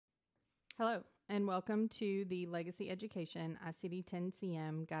Hello, and welcome to the Legacy Education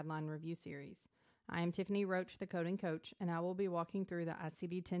ICD-10-CM Guideline Review Series. I am Tiffany Roach, the Coding Coach, and I will be walking through the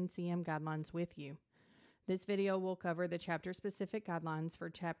ICD-10-CM guidelines with you. This video will cover the chapter-specific guidelines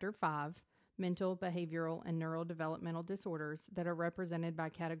for Chapter 5, Mental, Behavioral, and Neurodevelopmental Disorders that are represented by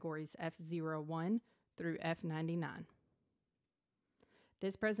categories F01 through F99.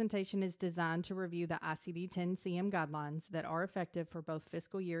 This presentation is designed to review the ICD-10-CM guidelines that are effective for both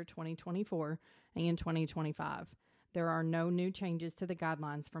fiscal year 2024 and 2025. There are no new changes to the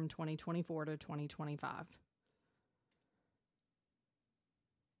guidelines from 2024 to 2025.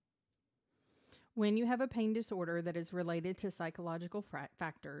 When you have a pain disorder that is related to psychological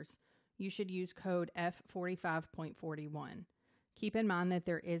factors, you should use code F45.41. Keep in mind that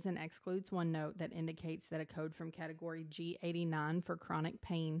there is an excludes one note that indicates that a code from category G89 for chronic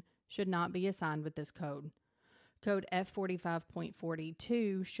pain should not be assigned with this code. Code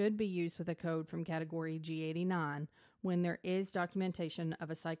F45.42 should be used with a code from category G89 when there is documentation of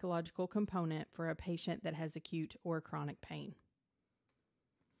a psychological component for a patient that has acute or chronic pain.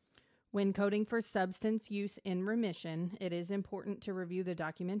 When coding for substance use in remission, it is important to review the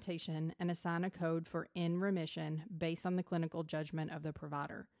documentation and assign a code for in remission based on the clinical judgment of the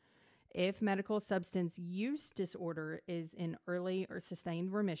provider. If medical substance use disorder is in early or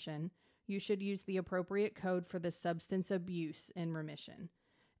sustained remission, you should use the appropriate code for the substance abuse in remission.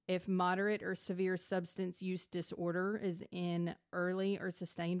 If moderate or severe substance use disorder is in early or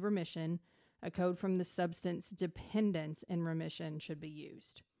sustained remission, a code from the substance dependence in remission should be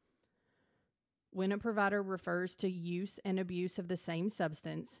used. When a provider refers to use and abuse of the same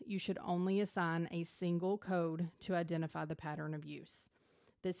substance, you should only assign a single code to identify the pattern of use.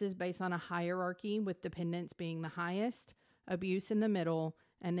 This is based on a hierarchy with dependence being the highest, abuse in the middle,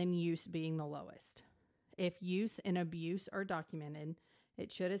 and then use being the lowest. If use and abuse are documented,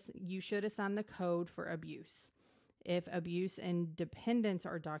 you should assign the code for abuse. If abuse and dependence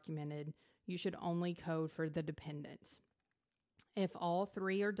are documented, you should only code for the dependence. If all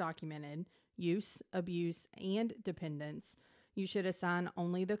three are documented, use, abuse, and dependence, you should assign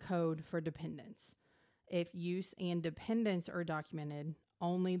only the code for dependence. If use and dependence are documented,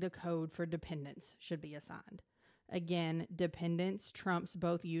 only the code for dependence should be assigned. Again, dependence trumps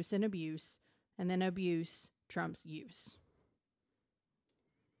both use and abuse, and then abuse trumps use.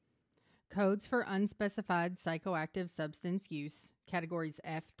 Codes for unspecified psychoactive substance use, categories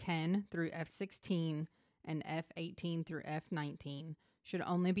F10 through F16, and F18 through F19 should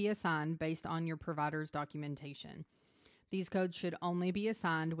only be assigned based on your provider's documentation. These codes should only be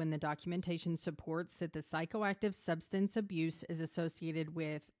assigned when the documentation supports that the psychoactive substance abuse is associated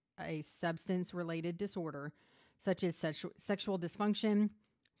with a substance-related disorder, such as sexual dysfunction,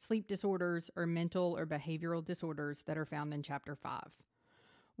 sleep disorders, or mental or behavioral disorders that are found in Chapter 5.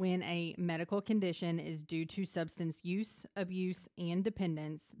 When a medical condition is due to substance use, abuse, and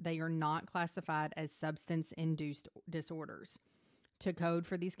dependence, they are not classified as substance-induced disorders. To code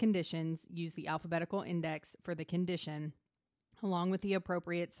for these conditions, use the alphabetical index for the condition, along with the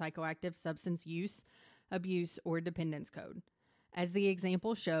appropriate psychoactive substance use, abuse, or dependence code. As the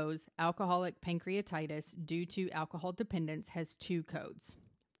example shows, alcoholic pancreatitis due to alcohol dependence has two codes.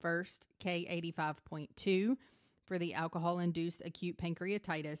 First, K85.2, for the alcohol-induced acute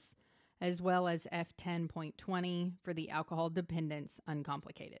pancreatitis, as well as F10.20 for the alcohol dependence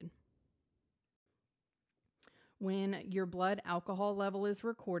uncomplicated. When your blood alcohol level is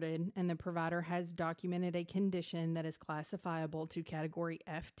recorded and the provider has documented a condition that is classifiable to category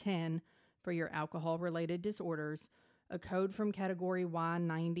F10 for your alcohol-related disorders, a code from category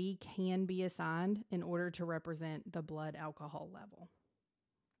Y90 can be assigned in order to represent the blood alcohol level.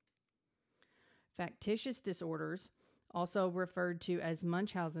 Factitious disorders, also referred to as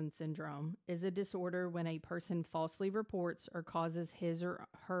Munchausen syndrome, is a disorder when a person falsely reports or causes his or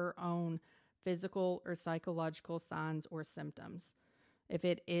her own physical or psychological signs or symptoms. If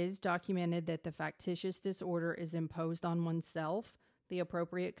it is documented that the factitious disorder is imposed on oneself, the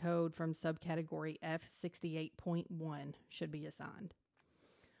appropriate code from subcategory F68.1 should be assigned.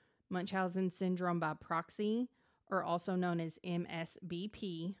 Munchausen syndrome by proxy, or also known as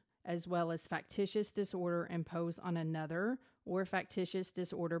MSBP, as well as factitious disorder imposed on another or factitious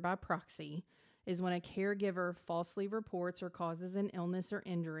disorder by proxy, is when a caregiver falsely reports or causes an illness or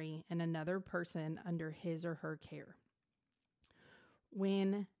injury in another person under his or her care.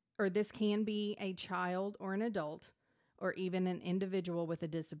 This can be a child or an adult, or even an individual with a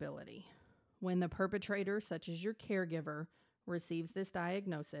disability. When the perpetrator, such as your caregiver, receives this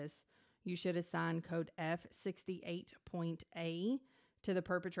diagnosis, you should assign code F68.A to the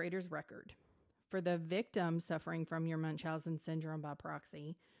perpetrator's record. For the victim suffering from your Munchausen syndrome by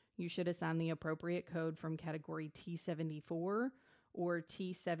proxy, You should assign the appropriate code from category T74 or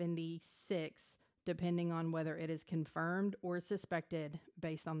T76, depending on whether it is confirmed or suspected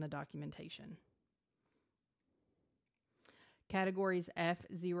based on the documentation. Categories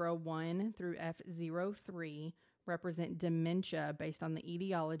F01 through F03 represent dementia based on the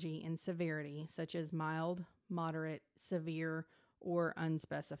etiology and severity, such as mild, moderate, severe, or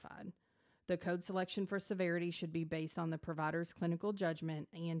unspecified. The code selection for severity should be based on the provider's clinical judgment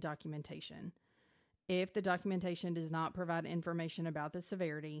and documentation. If the documentation does not provide information about the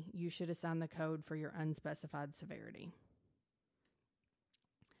severity, you should assign the code for your unspecified severity.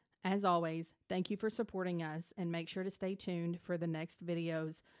 As always, thank you for supporting us, and make sure to stay tuned for the next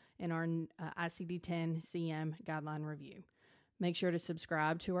videos in our ICD-10-CM guideline review. Make sure to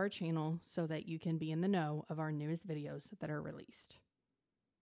subscribe to our channel so that you can be in the know of our newest videos that are released.